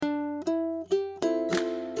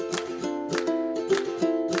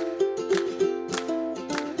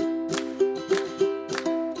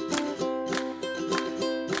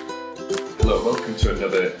to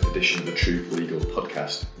another edition of the Truth Legal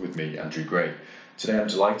podcast with me, Andrew Gray. Today I'm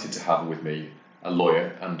delighted to have with me a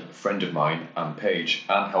lawyer and friend of mine, Anne Page.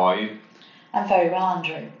 Anne, how are you? I'm very well,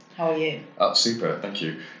 Andrew. How are you? Oh, super, thank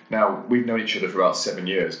you. Now, we've known each other for about 7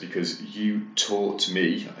 years because you taught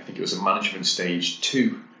me, I think it was a Management Stage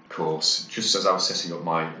 2 course, just as I was setting up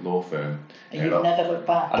my law firm. And you've never looked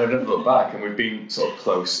back. And I've never looked back, and we've been sort of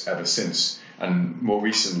close ever since. And more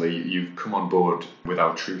recently, you've come on board with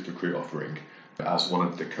our Truth Recruit offering as one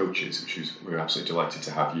of the coaches, we're absolutely delighted to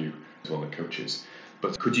have you as one of the coaches.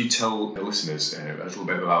 But could you tell the listeners a little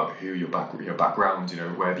bit about who your background,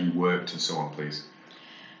 where you worked and so on, please?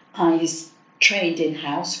 I trained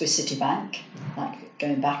in-house with Citibank,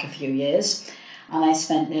 going back a few years, and I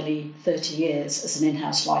spent nearly 30 years as an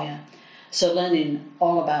in-house lawyer. So learning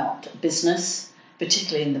all about business,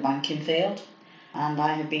 particularly in the banking field. And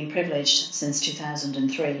I have been privileged since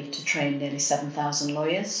 2003 to train nearly 7,000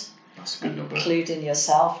 lawyers. That's a good number. Including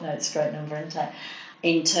yourself. No, it's a great number, isn't it?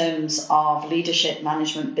 In terms of leadership,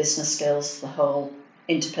 management, business skills, the whole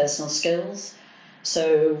interpersonal skills.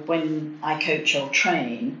 So when I coach or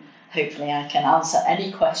train, hopefully I can answer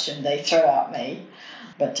any question they throw at me.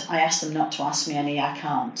 But I ask them not to ask me any I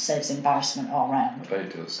can't. Saves embarrassment all round. I bet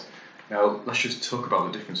it does. Now, let's just talk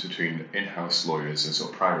about the difference between in-house lawyers and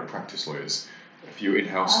sort of private practice lawyers. If you're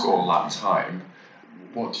in-house all that time,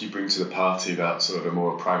 what do you bring to the party that sort of a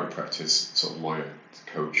more private practice sort of lawyer,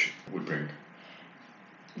 coach would bring?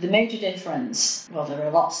 The major difference, well, there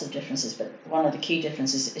are lots of differences, but one of the key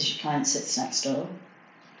differences is your client sits next door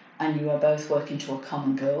and you are both working to a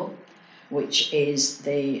common goal, which is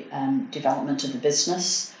the development of the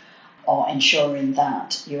business or ensuring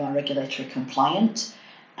that you are regulatory compliant,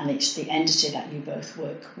 and it's the entity that you both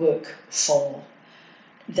work for.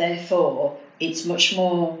 Therefore, it's much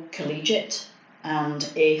more collegiate,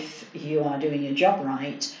 and if you are doing your job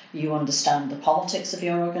right, you understand the politics of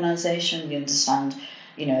your organisation, you understand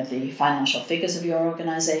the financial figures of your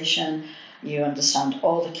organisation, you understand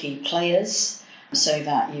all the key players so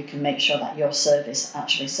that you can make sure that your service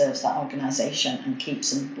actually serves that organisation and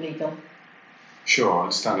keeps them legal. Sure, I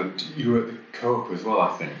understand. You were at the Co-op as well,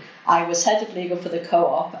 I think. I was head of legal for the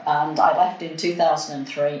Co-op and I left in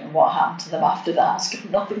 2003, and what happened to them after that has got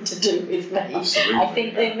nothing to do with me. Absolutely. I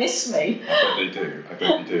think they miss me. I bet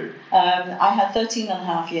they do. I had 13 and a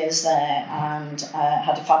half years there and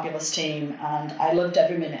had a fabulous team, and I loved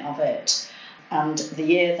every minute of it. And the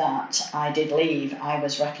year that I did leave, I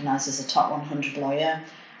was recognised as a top 100 lawyer.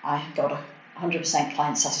 I got a 100%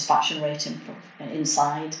 client satisfaction rating from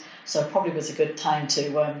inside, so it probably was a good time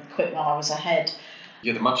to quit while I was ahead.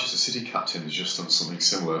 Yeah, the Manchester City captain has just done something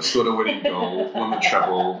similar. Scored a winning goal, won the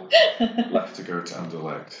treble, left to go to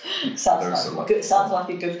Anderlecht. Sounds like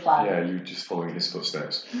a good plan. Yeah, you're just following his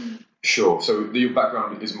footsteps. Sure. So your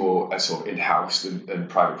background is more sort of in-house than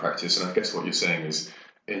private practice, and I guess what you're saying is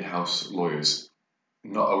in-house lawyers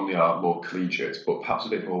not only are more collegiate, but perhaps a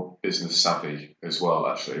bit more business savvy as well,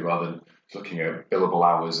 actually, rather than looking at billable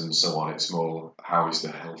hours and so on. It's more, how is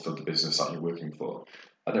the health of the business that you're working for?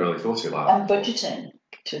 I never really thought of it like that. And budgeting.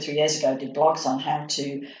 2 or 3 years ago, I did blogs on how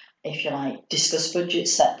to, if you like, discuss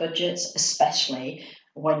budgets, set budgets, especially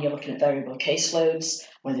when you're looking at variable caseloads,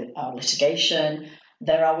 whether litigation.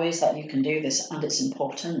 There are ways that you can do this, and it's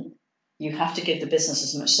important. You have to give the business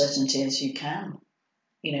as much certainty as you can.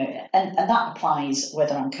 And that applies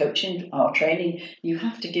whether I'm coaching or training. You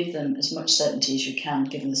have to give them as much certainty as you can,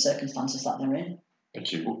 given the circumstances that they're in.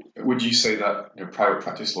 Thank you. Would you say that private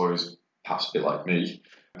practice lawyers, perhaps a bit like me,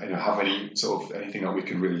 have any sort of anything that we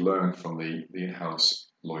can really learn from the in-house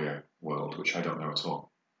lawyer world, which I don't know at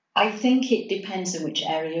all? I think it depends on which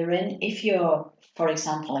area you're in. If you're, for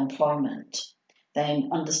example, employment,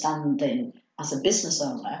 then understanding as a business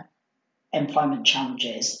owner employment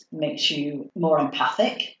challenges makes you more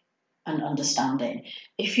empathic and understanding.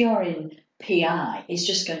 If you're in PI, it's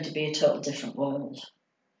just going to be a total different world.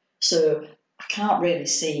 So I can't really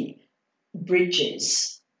see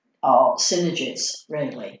bridges or synergies,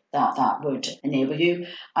 really, that would enable you.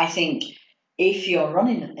 I think if you're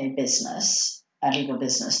running a business, a legal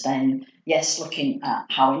business, then yes, looking at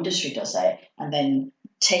how industry does it and then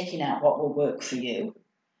taking out what will work for you.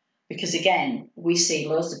 Because again, we see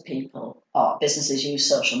loads of people or businesses use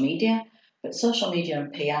social media, but social media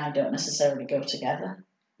and PI don't necessarily go together.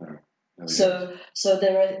 No, so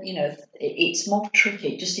there are, it's more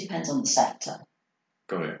tricky. It just depends on the sector.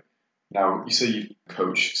 Got it. Now, you say you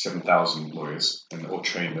coach 7,000 lawyers or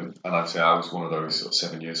train them, and I'd say I was one of those sort of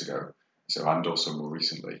 7 years ago, and also more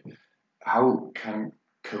recently. How can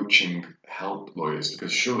coaching help lawyers?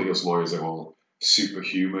 Because surely us lawyers are all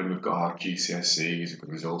superhuman. We've got our GCSEs, good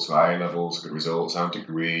results, our A-levels, good results, our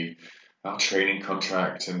degree. our training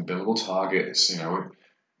contract and billable targets.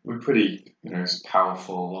 We're pretty,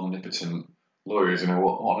 powerful, omnipotent lawyers. What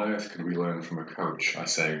on earth could we learn from a coach? I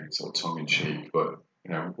say sort of tongue in cheek, but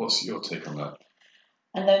what's your take on that?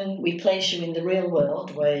 And then we place you in the real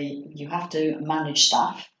world where you have to manage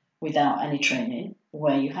staff without any training,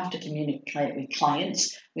 where you have to communicate with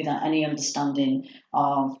clients without any understanding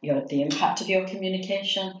of the impact of your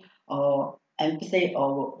communication or empathy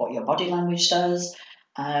or what your body language does.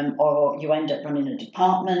 Or you end up running a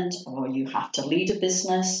department, or you have to lead a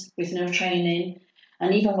business with no training.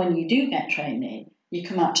 And even when you do get training, you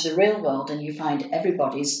come out to the real world and you find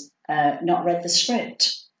everybody's not read the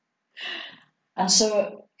script. And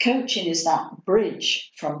so coaching is that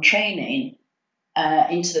bridge from training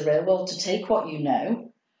into the real world to take what you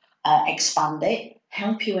know, expand it,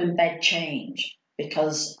 help you embed change.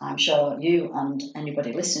 Because I'm sure you and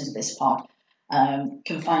anybody listening to this pod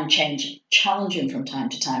can find change challenging from time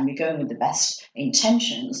to time. We go in with the best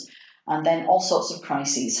intentions, and then all sorts of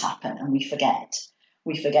crises happen, and we forget.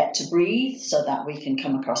 We forget to breathe so that we can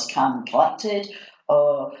come across calm and collected,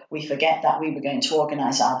 or we forget that we were going to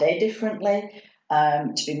organise our day differently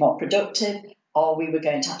to be more productive, or we were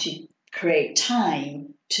going to actually create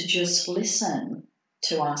time to just listen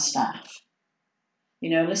to our staff.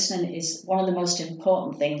 Listening is one of the most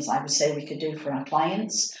important things I would say we could do for our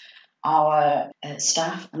clients, our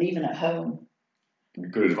staff, and even at home.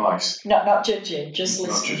 Good advice. Not judging, just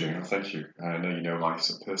listening. Not judging. Oh, thank you. I know my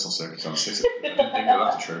personal circumstances. I didn't think they were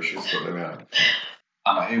that atrocious, but there we are.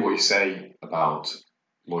 And I hear what you say about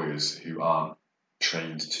lawyers who aren't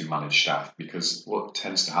trained to manage staff, because what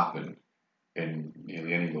tends to happen in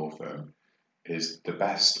nearly any law firm is the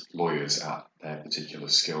best lawyers at their particular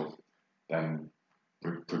skill then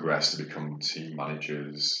progress to become team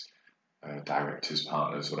managers, directors,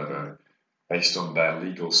 partners, whatever, based on their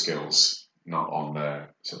legal skills, not on their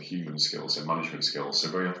sort of human skills and management skills. So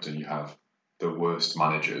very often you have the worst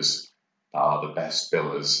managers that are the best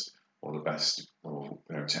billers or the best, or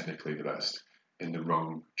technically the best, in the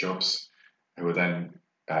wrong jobs, who are then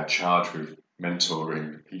charged with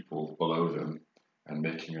mentoring people below them and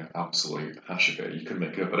making an absolute hash of it. You could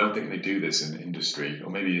make it up. I don't think they do this in the industry,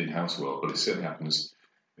 or maybe in-house world, but it certainly happens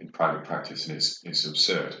in private practice, and it's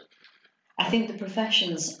absurd. I think the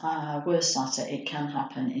professions are worse at it. It can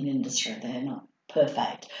happen in industry. They're not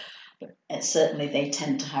perfect, but certainly they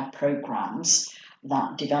tend to have programs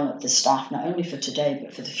that develop the staff not only for today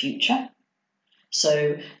but for the future.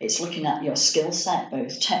 So it's looking at your skill set,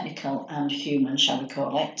 both technical and human, shall we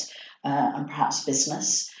call it, and perhaps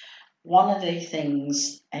business. One of the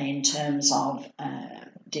things in terms of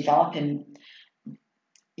developing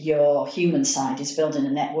your human side is building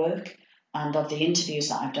a network. And of the interviews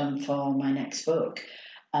that I've done for my next book,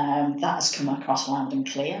 that has come across loud and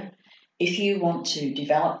clear. If you want to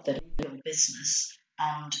develop the legal business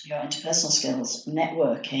and your interpersonal skills,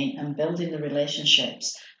 networking and building the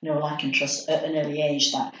relationships, know, like and trust at an early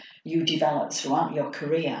age that you develop throughout your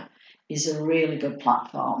career is a really good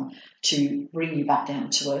platform to bring you back down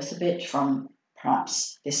to earth a bit from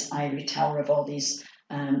perhaps this ivory tower of all these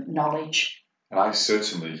knowledge. And I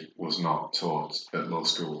certainly was not taught at law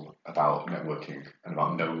school about networking and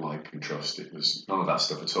about know, like, and trust. It was none of that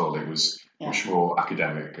stuff at all. It was much more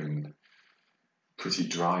academic and pretty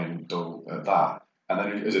dry and dull at that. And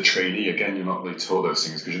then as a trainee, again, you're not really taught those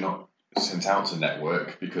things because you're not sent out to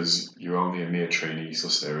network, because you're only a mere trainee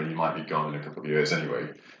solicitor and you might be gone in a couple of years anyway.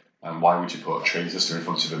 And why would you put a trainee solicitor in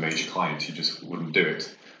front of a major client? You just wouldn't do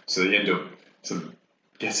it. So you end up sort of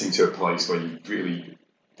getting to a place where you really...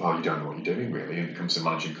 well, you don't know what you're doing, really, and it comes to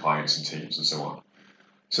managing clients and teams and so on.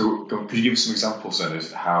 So could you give us some examples then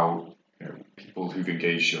of how people who've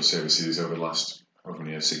engaged your services over the last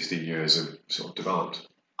 16 years have sort of developed?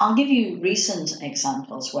 I'll give you recent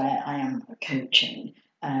examples where I am coaching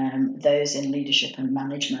those in leadership and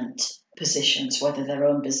management positions, whether their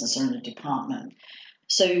own business or in a department.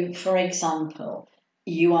 So, for example,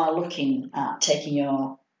 you are looking at taking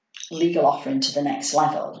your legal offering to the next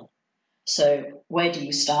level. So where do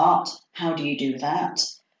you start? How do you do that?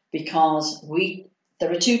 Because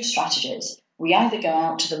there are two strategies. We either go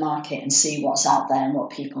out to the market and see what's out there and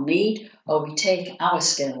what people need, or we take our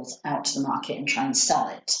skills out to the market and try and sell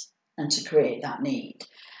it and to create that need.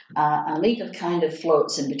 And legal kind of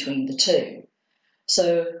floats in between the two.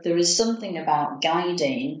 So there is something about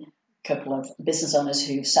guiding a couple of business owners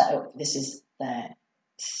who've set up, this is their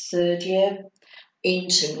third year,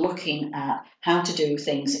 into looking at how to do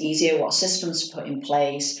things easier, what systems to put in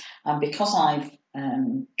place. And because I've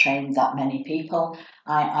trained that many people,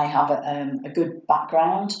 I have a good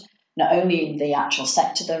background not only in the actual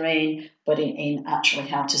sector they're in, but in actually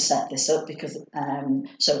how to set this up. Because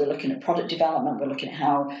so we're looking at product development, we're looking at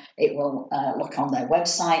how it will look on their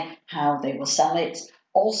website, how they will sell it,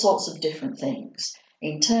 all sorts of different things.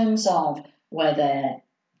 In terms of where they're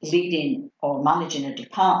leading or managing a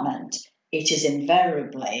department, it is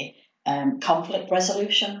invariably conflict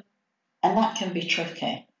resolution, and that can be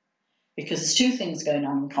tricky because there's two things going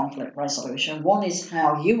on in conflict resolution. One is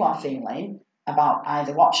how you are feeling about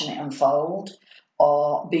either watching it unfold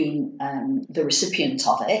or being the recipient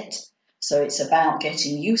of it. So it's about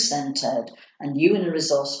getting you centred and you in a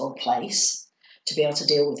resourceful place to be able to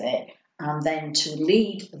deal with it, and then to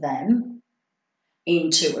lead them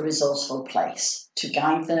into a resourceful place, to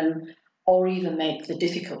guide them, or even make the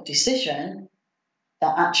difficult decision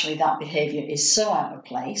that actually that behaviour is so out of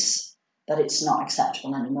place that it's not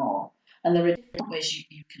acceptable anymore. And there are different ways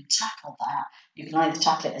you can tackle that. You can either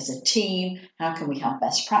tackle it as a team, how can we have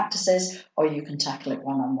best practices, or you can tackle it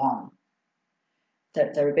one-on-one.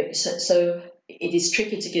 They're a bit so it is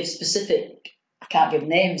tricky to give specific. I can't give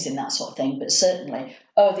names in that sort of thing, but certainly.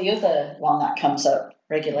 Oh, the other one that comes up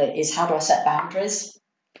regularly is how do I set boundaries?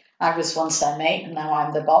 I was once their mate and now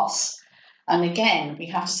I'm the boss. And again, we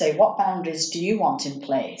have to say, what boundaries do you want in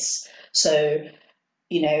place? So,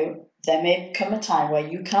 there may come a time where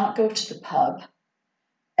you can't go to the pub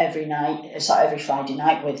every Friday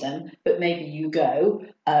night with them, but maybe you go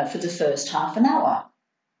for the first half an hour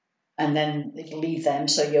and then leave them.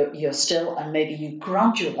 So you're still, and maybe you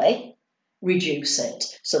gradually reduce it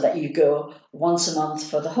so that you go once a month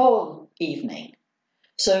for the whole evening.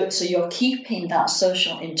 So you're keeping that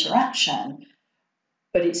social interaction,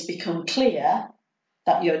 but it's become clear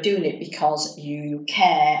that you're doing it because you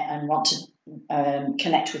care and want to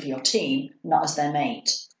connect with your team, not as their mate.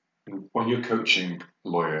 When you're coaching a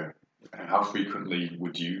lawyer, how frequently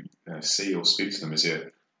would you see or speak to them? Is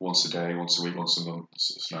it once a day, once a week, once a month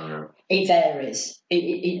scenario? It varies.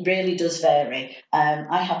 It really does vary.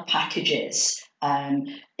 I have packages.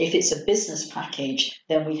 If it's a business package,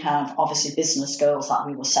 then we have obviously business goals that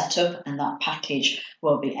we will set up, and that package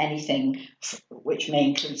will be anything which may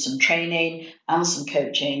include some training and some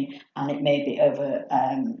coaching, and it may be over,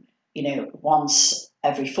 once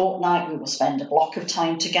every fortnight we will spend a block of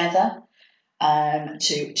time together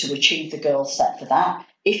to achieve the goal set for that.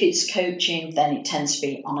 If it's coaching, then it tends to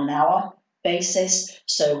be on an hour basis.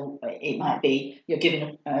 So it might be you're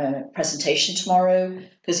giving a presentation tomorrow,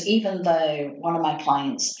 because even though one of my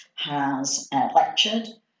clients has lectured,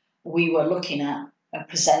 we were looking at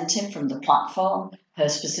presenting from the platform her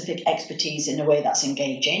specific expertise in a way that's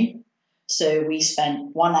engaging. So we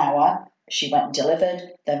spent 1 hour, she went and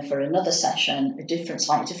delivered, then for another session,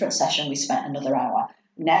 slightly different session, we spent another hour.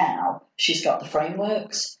 Now she's got the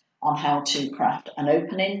frameworks on how to craft an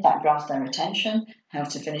opening that grabs their attention, how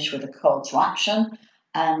to finish with a call to action,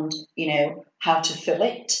 and how to fill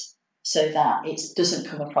it so that it doesn't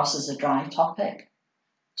come across as a dry topic.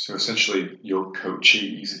 So essentially, your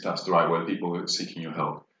coachees, if that's the right word, people who are seeking your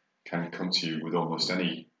help, can come to you with almost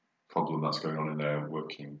any problem that's going on in their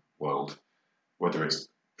working world, whether it's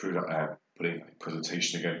putting a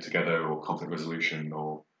presentation together or conflict resolution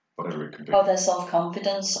or whatever it could be. Oh, their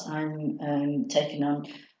self-confidence. I'm taking on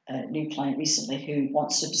a new client recently who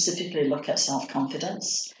wants to specifically look at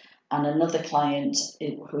self-confidence, and another client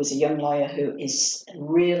who is a young lawyer who is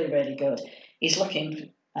really, really good. He's looking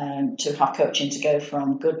to have coaching to go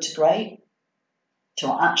from good to great,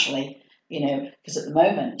 to actually, because at the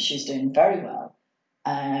moment she's doing very well.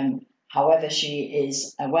 However, she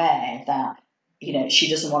is aware that, she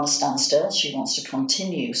doesn't want to stand still. She wants to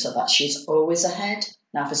continue so that she's always ahead.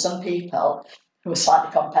 Now, for some people who are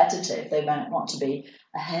slightly competitive, they might want to be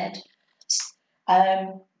ahead.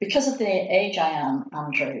 Because of the age I am,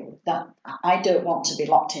 Andrew, that I don't want to be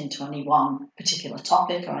locked into any one particular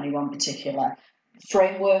topic or any one particular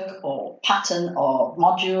framework or pattern or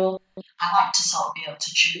module. I like to sort of be able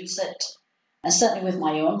to choose it. And certainly with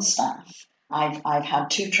my own staff, I've had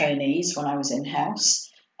 2 trainees when I was in-house,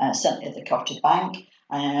 certainly at the Cooperative Bank.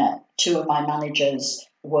 2 of my managers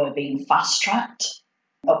were being fast-tracked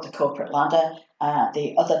up the corporate ladder.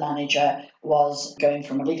 The other manager was going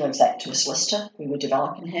from a legal exec to a solicitor. We were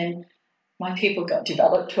developing him. My people got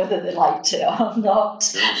developed whether they liked it or not.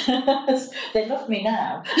 They love me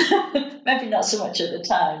now. Maybe not so much at the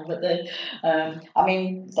time, but the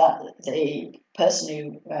person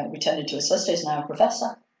who returned into a solicitor is now a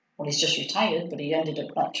professor. Well, he's just retired, but he ended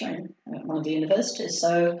up lecturing at one of the universities.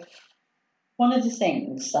 So one of the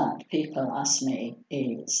things that people ask me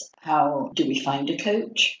is, how do we find a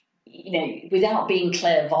coach? Without being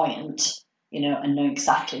clairvoyant, and know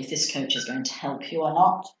exactly if this coach is going to help you or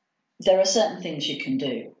not, there are certain things you can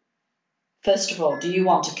do. First of all, do you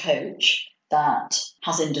want a coach that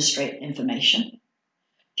has industry information?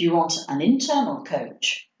 Do you want an internal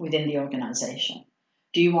coach within the organisation?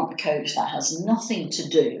 Do you want a coach that has nothing to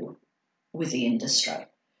do with the industry?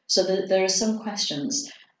 So there are some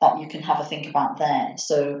questions that you can have a think about there.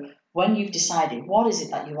 So when you've decided what is it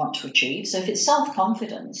that you want to achieve, so if it's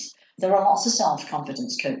self-confidence, there are lots of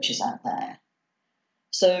self-confidence coaches out there.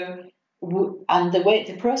 So, and the way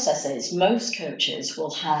the process is, most coaches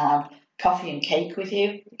will have coffee and cake with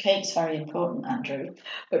you. Cake's very important, Andrew.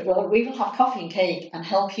 But we will have coffee and cake and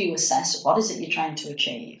help you assess what is it you're trying to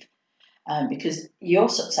achieve. Because your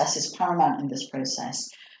success is paramount in this process.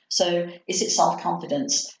 So is it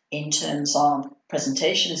self-confidence in terms of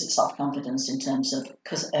presentation? Is it self-confidence in terms of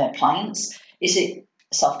clients? Is it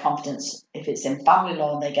self-confidence if it's in family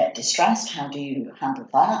law and they get distressed? How do you handle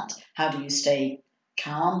that? How do you stay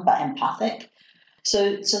calm but empathic?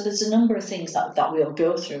 So there's a number of things that we'll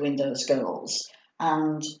go through in those goals.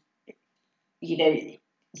 And,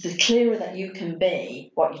 the clearer that you can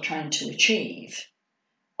be what you're trying to achieve,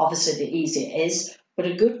 obviously the easier it is, but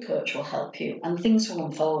a good coach will help you and things will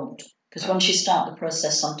unfold. Because once you start the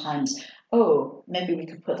process, sometimes, maybe we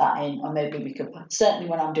could put that in, or maybe we could, certainly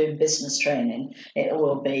when I'm doing business training,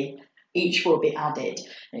 each will be added,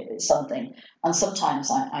 something. And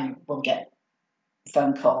sometimes I will get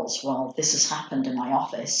phone calls, well, this has happened in my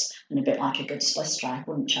office, and a bit like a good solicitor, I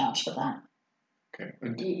wouldn't charge for that.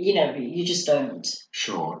 Okay. You just don't.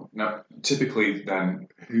 Sure. Now, typically then,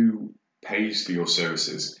 who pays for your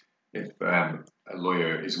services if a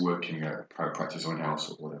lawyer is working at a private practice or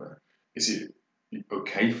in-house or whatever? Is it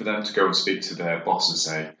okay for them to go and speak to their boss and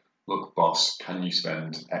say, look, boss, can you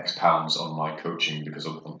spend X pounds on my coaching because I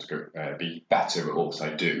want to go be better at what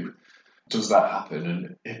I do? Does that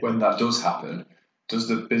happen? And when that does happen, does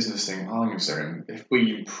the business think, hang on a second, if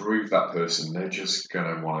we improve that person, they're just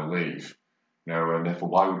going to want to leave? And therefore,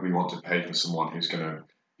 why would we want to pay for someone who's going to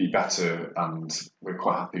be better and we're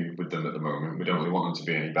quite happy with them at the moment? We don't really want them to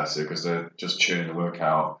be any better because they're just churning the work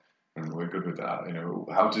out and we're good with that.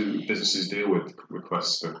 How do businesses deal with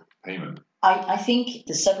requests for payment? I think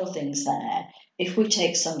there's several things there. If we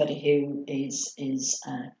take somebody who is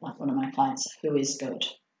like one of my clients who is good,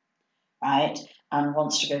 right, and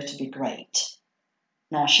wants to go to be great.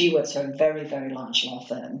 Now, she works for a very, very large law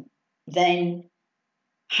firm. Then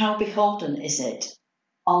how beholden is it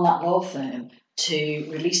on that law firm to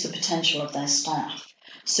release the potential of their staff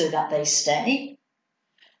so that they stay?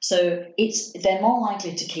 So they're more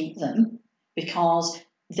likely to keep them because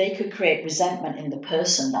they could create resentment in the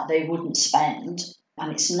person that they wouldn't spend.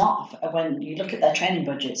 And it's not, when you look at their training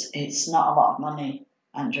budgets, it's not a lot of money,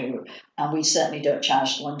 Andrew, and we certainly don't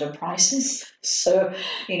charge London prices. So,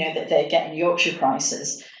 that they're getting Yorkshire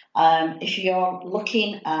prices. If you're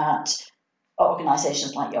looking at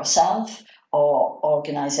organisations like yourself or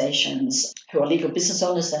organisations who are legal business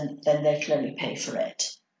owners, then they clearly pay for it.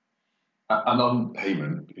 And on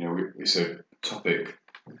payment, it's a topic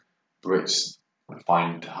Brits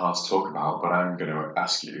find hard to talk about, but I'm going to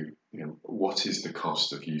ask you, what is the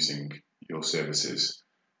cost of using your services?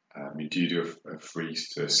 Do you do a free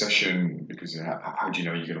session? Because how do you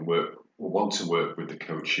know you're going to work or want to work with the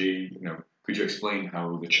coachee? Could you explain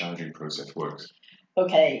how the charging process works?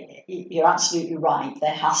 Okay, you're absolutely right.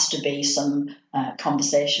 There has to be some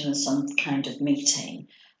conversation and some kind of meeting.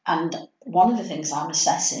 And one of the things I'm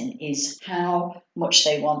assessing is how much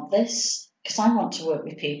they want this, because I want to work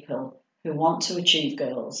with people who want to achieve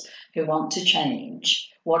goals, who want to change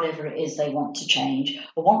whatever it is they want to change,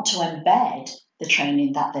 or want to embed the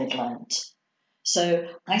training that they've learnt. So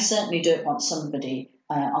I certainly don't want somebody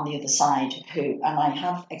on the other side who, and I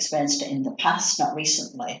have experienced it in the past, not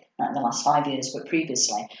recently, not in the last 5 years, but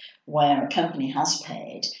previously, where a company has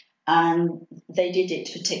paid and they did it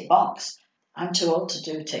for tick box. I'm too old to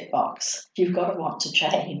do tick box. You've got to want to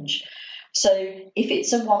change. So if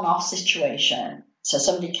it's a one-off situation, so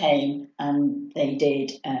somebody came and they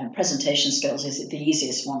did presentation skills, is the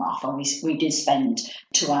easiest one-off, and we did spend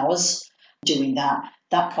 2 hours doing that.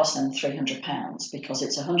 That cost them £300 because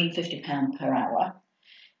it's £150 per hour.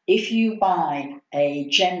 If you buy a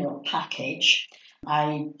general package,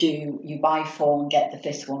 you buy 4 and get the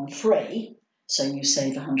 5th one free, so you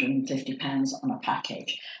save £150 on a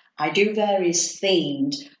package. I do various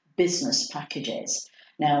themed business packages.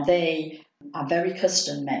 Now, they are very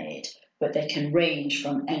custom made, but they can range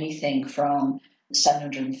from anything from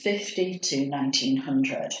 £750 to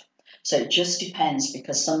 £1,900. So it just depends,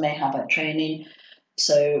 because some may have a training.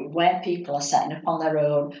 So where people are setting up on their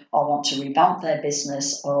own or want to revamp their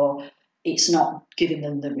business, or it's not giving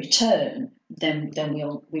them the return, then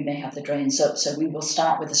we may have the drains up. So we will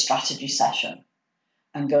start with a strategy session.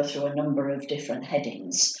 and go through a number of different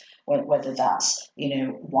headings, whether that's,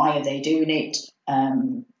 why are they doing it,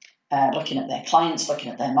 looking at their clients,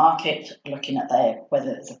 looking at their market, looking at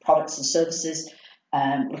whether the products and services,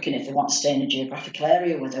 looking if they want to stay in a geographical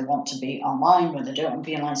area, whether they want to be online, whether they don't want to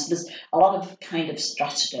be online. So there's a lot of kind of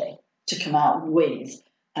strategy to come out with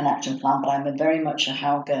an action plan, but I'm very much a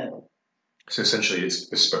how-go. So essentially it's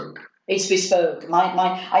bespoke. It's bespoke.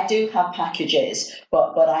 I do have packages,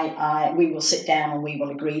 but we will sit down and we will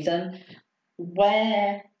agree them.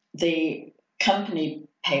 Where the company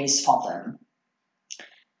pays for them,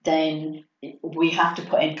 then we have to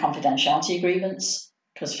put in confidentiality agreements,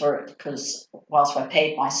 because whilst we're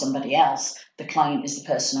paid by somebody else, the client is the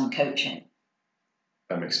person I'm coaching.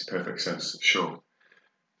 That makes perfect sense, sure.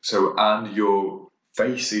 So, and your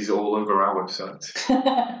face is all over our website.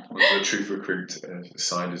 The Truth Recruit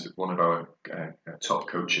signed as one of our top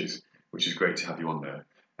coaches, which is great to have you on there.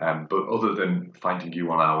 But other than finding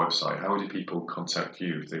you on our website, how do people contact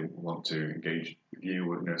you if they want to engage with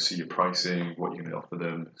you, see your pricing, what you're going to offer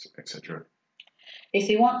them, etc.? If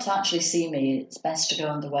they want to actually see me, it's best to go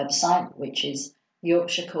on the website, which is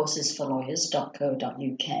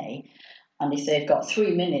yorkshirecoursesforlawyers.co.uk. And if they've got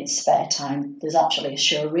 3 minutes spare time, there's actually a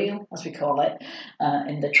show reel, as we call it,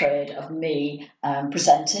 in the trade, of me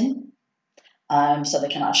presenting, so they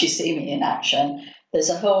can actually see me in action. There's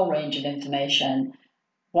a whole range of information.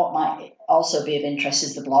 What might also be of interest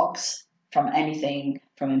is the blogs, from anything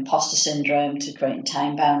from imposter syndrome to creating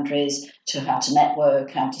time boundaries to how to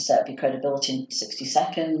network, how to set up your credibility in 60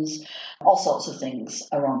 seconds. All sorts of things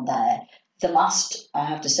are on there. The last, I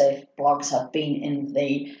have to say, blogs have been in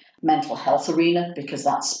the mental health arena, because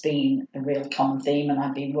that's been a real common theme, and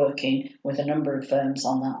I've been working with a number of firms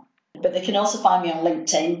on that. But they can also find me on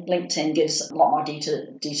LinkedIn. LinkedIn gives a lot more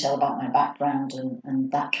detail about my background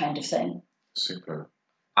and that kind of thing. Super.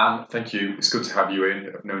 Anne, thank you. It's good to have you in.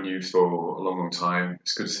 I've known you for a long, long time.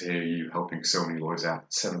 It's good to hear you helping so many lawyers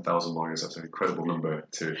out. 7,000 lawyers, that's an incredible number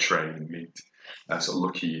to train and meet. So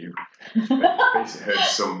lucky you. Basically heard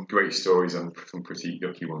some great stories and some pretty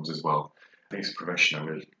yucky ones as well. I think it's a profession I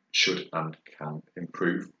really should and can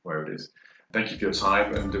improve where it is. Thank you for your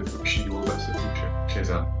time, and wishing you all the best in the future. Cheers,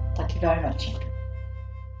 Anne. Thank you very much.